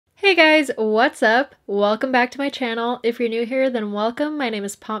Hey guys, what's up? Welcome back to my channel. If you're new here, then welcome. My name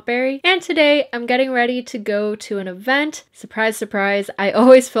is Pompberry, and today I'm getting ready to go to an event. Surprise, surprise, I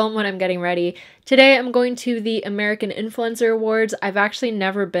always film when I'm getting ready. Today I'm going to the American Influencer Awards. I've actually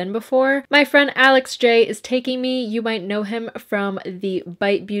never been before. My friend Alex J is taking me. You might know him from the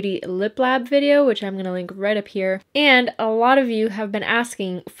Bite Beauty Lip Lab video, which I'm going to link right up here. And a lot of you have been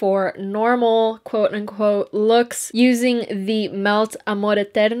asking for normal, quote unquote, looks using the Melt Amor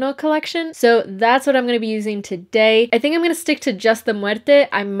Eterno collection. So that's what I'm going to be using today. I think I'm going to stick to just the MUERTE.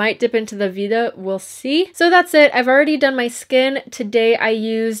 I might dip into the Vida. We'll see. So that's it. I've already done my skin. Today I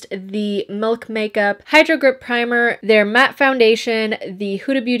used the Milk Makeup Hydro Grip Primer, their matte foundation, the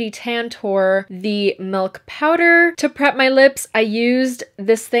Huda Beauty Tan Tour, the Milk Powder. To prep my lips, I used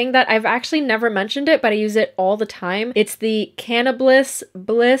this thing that I've actually never mentioned it, but I use it all the time. It's the Cannabis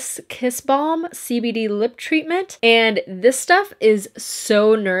Bliss Kiss Balm CBD Lip Treatment, and this stuff is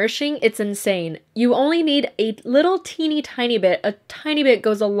so nourishing. It's insane. You only need a little teeny tiny bit. A tiny bit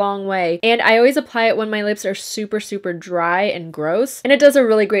goes a long way, and I always apply it when my lips are super dry and gross, and it does a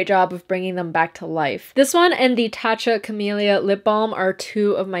really great job of bringing them back to life. This one and the Tatcha Camellia Lip Balm are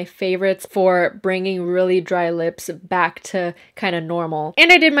two of my favorites for bringing really dry lips back to kind of normal.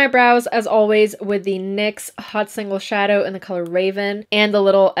 And I did my brows as always with the NYX Hot Single Shadow in the color Raven and the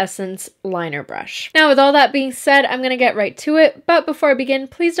little Essence liner brush. Now with all that being said, I'm gonna get right to it, but before I begin,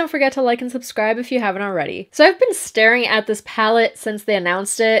 please don't forget to like and subscribe if you haven't already. So I've been staring at this palette since they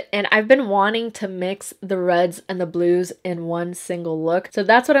announced it, and I've been wanting to mix the reds and the blues in one single look. So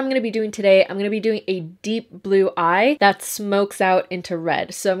that's what I'm gonna be doing today. I'm going to be doing a deep blue eye that smokes out into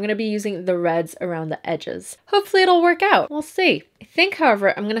red. So I'm going to be using the reds around the edges. Hopefully it'll work out. We'll see. I think,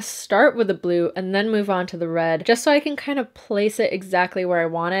 however, I'm going to start with the blue and then move on to the red just so I can kind of place it exactly where I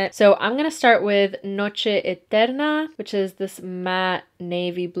want it. So I'm going to start with Noche Eterna, which is this matte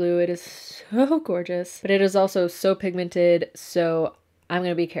navy blue. It is so gorgeous, but it is also so pigmented, so I'm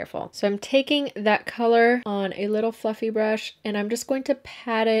going to be careful. So I'm taking that color on a little fluffy brush and I'm just going to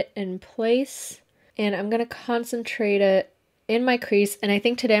pat it in place, and I'm going to concentrate it in my crease. And I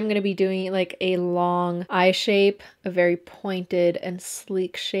think today I'm going to be doing like a long eye shape, a very pointed and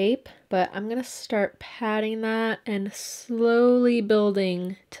sleek shape. But I'm going to start patting that and slowly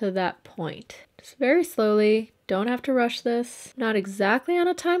building to that point. Just very slowly. Don't have to rush this. Not exactly on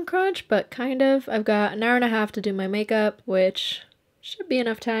a time crunch, but kind of. I've got an hour and a half to do my makeup, which should be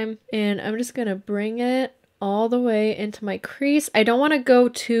enough time. And I'm just gonna bring it all the way into my crease. I don't want to go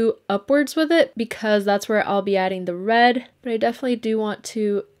too upwards with it because that's where I'll be adding the red, but I definitely do want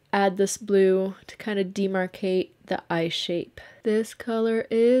to add this blue to kind of demarcate the eye shape. This color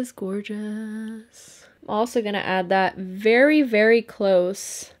is gorgeous. I'm also gonna add that very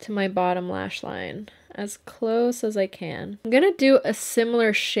close to my bottom lash line. As close as I can. I'm gonna do a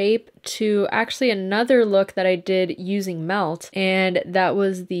similar shape to actually another look that I did using Melt, and that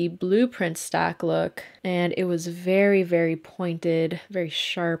was the blueprint stack look, and it was very pointed, very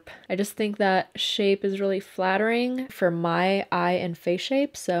sharp. I just think that shape is really flattering for my eye and face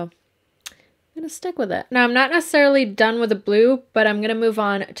shape, so I'm gonna stick with it. Now I'm not necessarily done with the blue, but I'm gonna move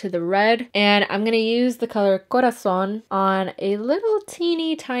on to the red, and I'm gonna use the color Corazon on a little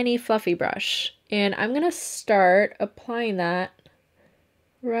teeny tiny fluffy brush. And I'm going to start applying that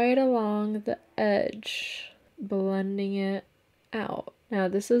right along the edge, blending it out. Now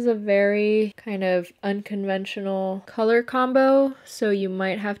this is a very kind of unconventional color combo, so you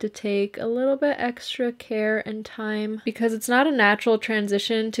might have to take a little bit extra care and time because it's not a natural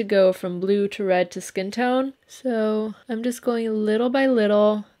transition to go from blue to red to skin tone. So I'm just going little by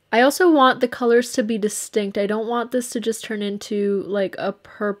little. I also want the colors to be distinct. I don't want this to just turn into like a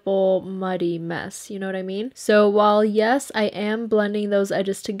purple muddy mess, you know what I mean? So while yes, I am blending those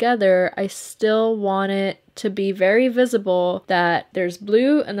edges together, I still want it to be very visible that there's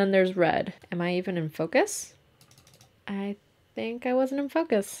blue and then there's red. Am I even in focus? I think I wasn't in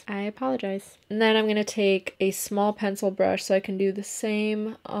focus. I apologize. And then I'm going to take a small pencil brush so I can do the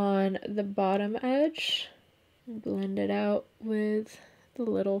same on the bottom edge. Blend it out with the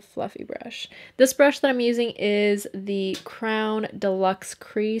little fluffy brush. This brush that I'm using is the Crown Deluxe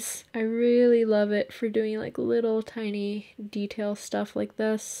Crease. I really love it for doing like little tiny detail stuff like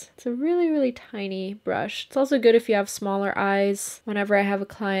this. It's a really tiny brush. It's also good if you have smaller eyes. Whenever I have a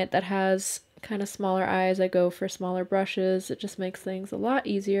client that has kind of smaller eyes, I go for smaller brushes. It just makes things a lot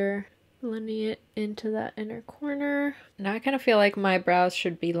easier. Blending it into that inner corner. Now I kind of feel like my brows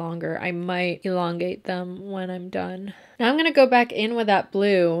should be longer. I might elongate them when I'm done. Now I'm going to go back in with that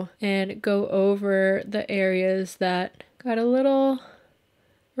blue and go over the areas that got a little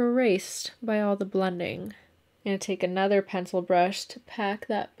erased by all the blending. I'm going to take another pencil brush to pack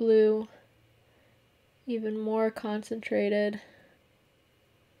that blue even more concentrated.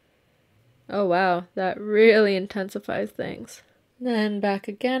 Oh wow, that really intensifies things. Then back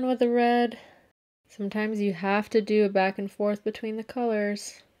again with the red. Sometimes you have to do a back and forth between the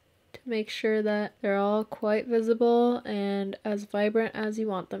colors to make sure that they're all quite visible and as vibrant as you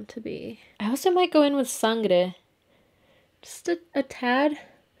want them to be. I also might go in with sangre. Just a tad,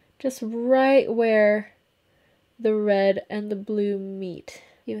 just right where the red and the blue meet.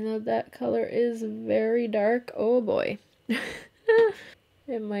 Even though that color is very dark, oh boy.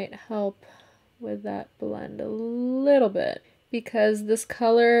 It might help with that blend a little bit because this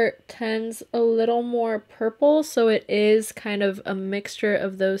color tends a little more purple, so it is kind of a mixture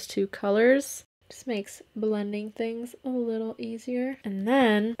of those two colors. Just makes blending things a little easier. And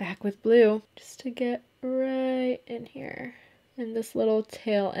then back with blue, just to get right in here in this little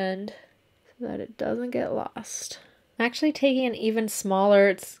tail end so that it doesn't get lost. I'm actually taking an even smaller,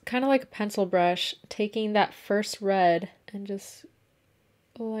 it's kind of like a pencil brush, taking that first red and just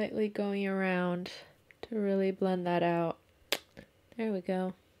lightly going around to really blend that out. There we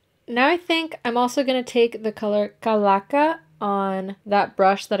go. Now I think I'm also going to take the color Calaca on that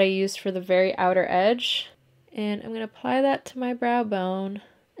brush that I used for the very outer edge, and I'm going to apply that to my brow bone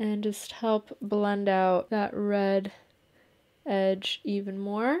and just help blend out that red edge even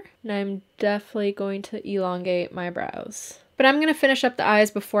more. And I'm definitely going to elongate my brows. But I'm going to finish up the eyes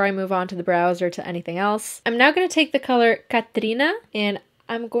before I move on to the brows or to anything else. I'm now going to take the color Catrina, and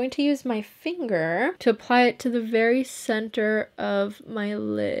I'm going to use my finger to apply it to the very center of my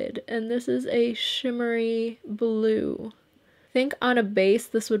lid. And this is a shimmery blue. I think on a base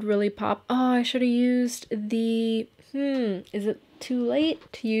this would really pop. Oh, I should have used the, is it too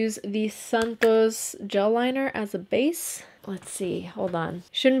late to use the Santos gel liner as a base? Let's see, hold on.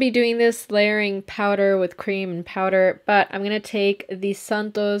 Shouldn't be doing this layering powder with cream and powder, but I'm going to take the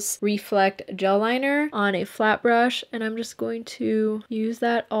Santos Reflect gel liner on a flat brush, and I'm just going to use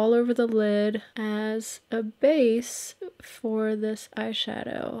that all over the lid as a base for this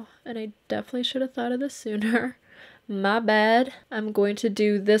eyeshadow. And I definitely should have thought of this sooner. My bad. I'm going to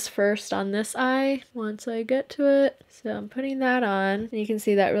do this first on this eye once I get to it. So I'm putting that on. And you can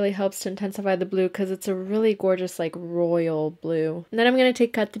see that really helps to intensify the blue because it's a really gorgeous like royal blue. And then I'm going to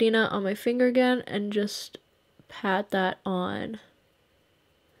take Catrina on my finger again and just pat that on.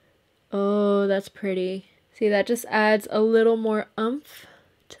 Oh, that's pretty. See, that just adds a little more oomph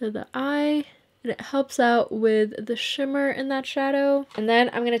to the eye. And it helps out with the shimmer in that shadow. And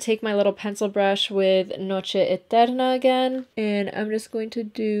then I'm going to take my little pencil brush with Noche Eterna again. And I'm just going to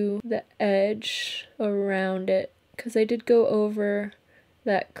do the edge around it. Because I did go over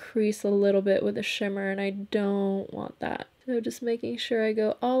that crease a little bit with the shimmer. And I don't want that. So just making sure I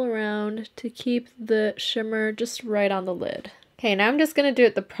go all around to keep the shimmer just right on the lid. Okay, now I'm just going to do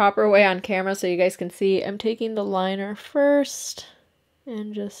it the proper way on camera so you guys can see. I'm taking the liner first.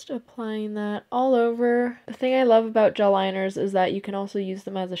 And just applying that all over. The thing I love about gel liners is that you can also use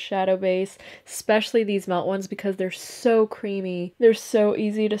them as a shadow base, especially these Melt ones because they're so creamy. They're so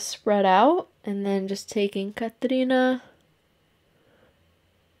easy to spread out. And then just taking Catrina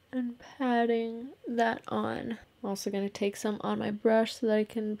and patting that on. I'm also going to take some on my brush so that I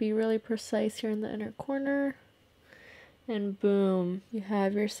can be really precise here in the inner corner. And boom, you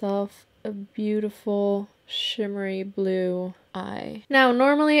have yourself a beautiful shimmery blue eye. Now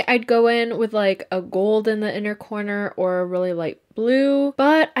normally I'd go in with like a gold in the inner corner or a really light blue,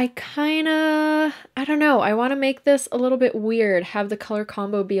 but I don't know, I want to make this a little bit weird, have the color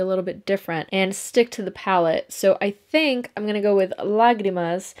combo be a little bit different and stick to the palette. So I think I'm gonna go with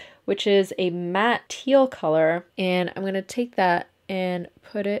Lagrimas, which is a matte teal color, and I'm gonna take that and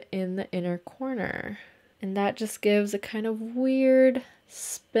put it in the inner corner. And that just gives a kind of weird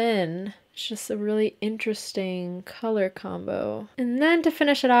spin. It's just a really interesting color combo. And then to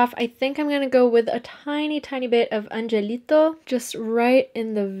finish it off, I think I'm going to go with a tiny bit of Angelito, just right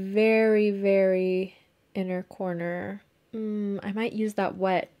in the very, very inner corner. I might use that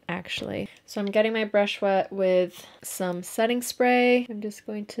wet, actually. So I'm getting my brush wet with some setting spray. I'm just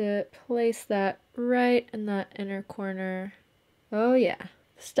going to place that right in that inner corner. Oh yeah.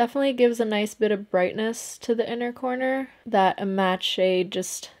 This definitely gives a nice bit of brightness to the inner corner that a matte shade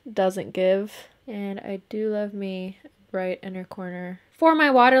just doesn't give. And I do love me a bright inner corner. For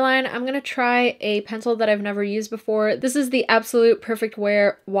my waterline, I'm going to try a pencil that I've never used before. This is the Absolute Perfect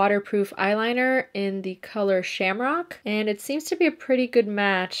Wear Waterproof Eyeliner in the color Shamrock. And it seems to be a pretty good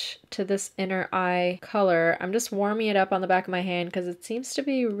match to this inner eye color. I'm just warming it up on the back of my hand because it seems to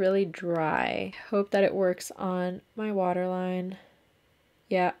be really dry. Hope that it works on my waterline.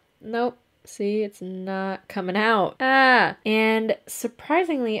 Yeah, nope, See, it's not coming out. Ah! And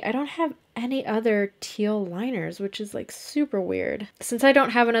surprisingly, I don't have any other teal liners, which is like super weird. Since I don't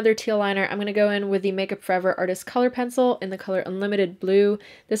have another teal liner, I'm gonna go in with the Makeup Forever Artist Color Pencil in the color Unlimited Blue.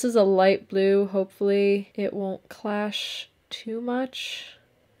 This is a light blue. Hopefully it won't clash too much.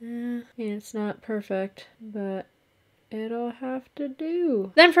 And it's not perfect, but it'll have to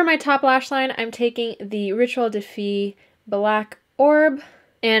do. Then for my top lash line, I'm taking the Ritual de Fille Black Orb.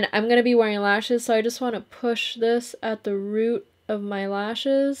 And I'm going to be wearing lashes, so I just want to push this at the root of my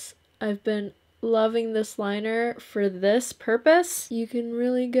lashes. I've been loving this liner for this purpose. You can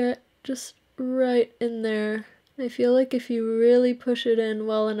really get just right in there. I feel like if you really push it in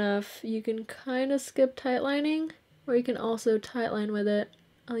well enough, you can kind of skip tight lining, or you can also tight line with it.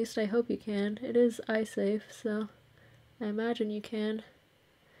 At least I hope you can. It is eye safe, so I imagine you can.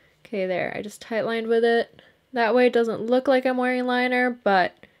 Okay, there. I just tight lined with it. That way it doesn't look like I'm wearing liner,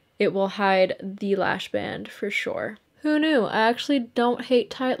 but it will hide the lash band for sure. Who knew? I actually don't hate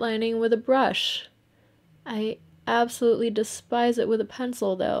tight lining with a brush. I absolutely despise it with a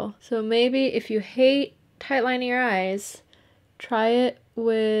pencil though. So maybe if you hate tight lining your eyes, try it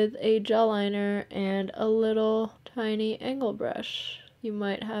with a gel liner and a little tiny angle brush. You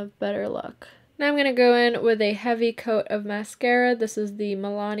might have better luck. Now I'm going to go in with a heavy coat of mascara. This is the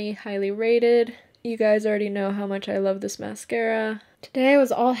Milani Highly Rated. You guys already know how much I love this mascara. Today I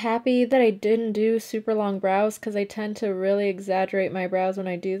was all happy that I didn't do super long brows because I tend to really exaggerate my brows when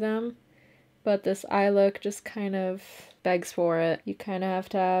I do them. But this eye look just kind of begs for it. You kind of have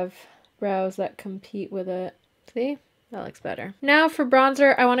to have brows that compete with it. See? That looks better. Now for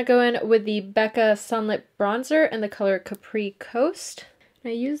bronzer, I want to go in with the Becca Sunlit Bronzer in the color Capri Coast. I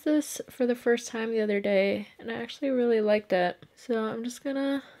used this for the first time the other day and I actually really liked it. So I'm just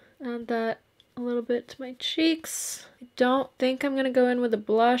gonna add that a little bit to my cheeks. I don't think I'm gonna go in with a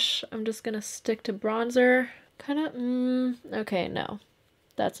blush. I'm just gonna stick to bronzer. Okay, no,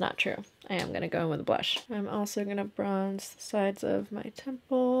 that's not true. I am gonna go in with a blush. I'm also gonna bronze the sides of my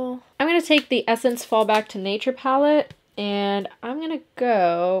temple. I'm gonna take the Essence Fall Back to Nature palette and I'm gonna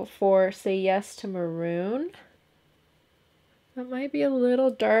go for Say Yes to Maroon. That might be a little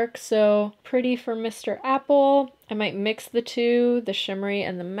dark, so pretty for Mr. Apple. I might mix the two, the shimmery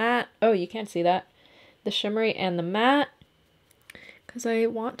and the matte. Oh, you can't see that. The shimmery and the matte. Because I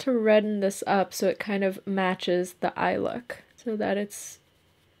want to redden this up so it kind of matches the eye look. So that it's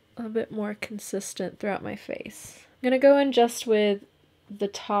a bit more consistent throughout my face. I'm going to go in just with the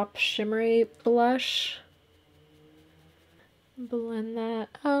top shimmery blush. Blend that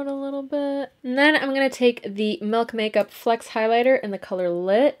out a little bit. And then I'm going to take the Milk Makeup Flex Highlighter in the color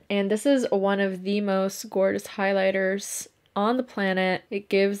Lit. And this is one of the most gorgeous highlighters on the planet. It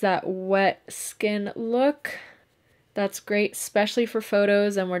gives that wet skin look. That's great, especially for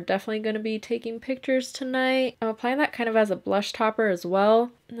photos, and we're definitely going to be taking pictures tonight. I'm applying that kind of as a blush topper as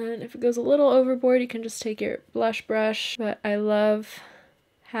well. And then if it goes a little overboard, you can just take your blush brush. But I love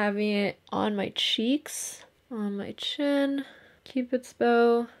having it on my cheeks, on my chin. Cupid's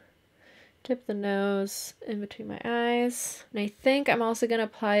bow, tip the nose in between my eyes. And I think I'm also going to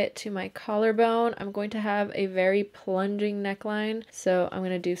apply it to my collarbone. I'm going to have a very plunging neckline, so I'm going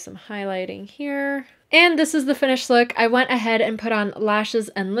to do some highlighting here. And this is the finished look. I went ahead and put on lashes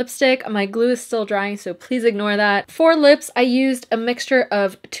and lipstick. My glue is still drying, so please ignore that. For lips, I used a mixture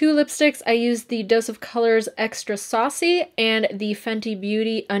of two lipsticks. I used the Dose of Colors Extra Saucy and the Fenty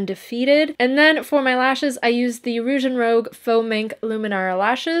Beauty Undefeated. And then for my lashes, I used the Rouge and Rogue Faux Mink Luminara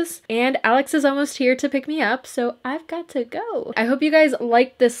lashes. And Alex is almost here to pick me up, so I've got to go. I hope you guys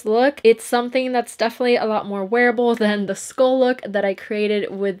liked this look. It's something that's definitely a lot more wearable than the skull look that I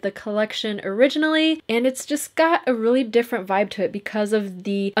created with the collection originally. And it's just got a really different vibe to it because of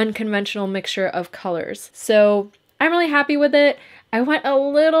the unconventional mixture of colors. So I'm really happy with it. I went a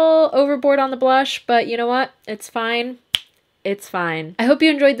little overboard on the blush, but you know what? It's fine. It's fine. I hope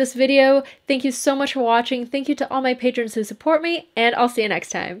you enjoyed this video. Thank you so much for watching. Thank you to all my patrons who support me, and I'll see you next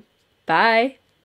time. Bye!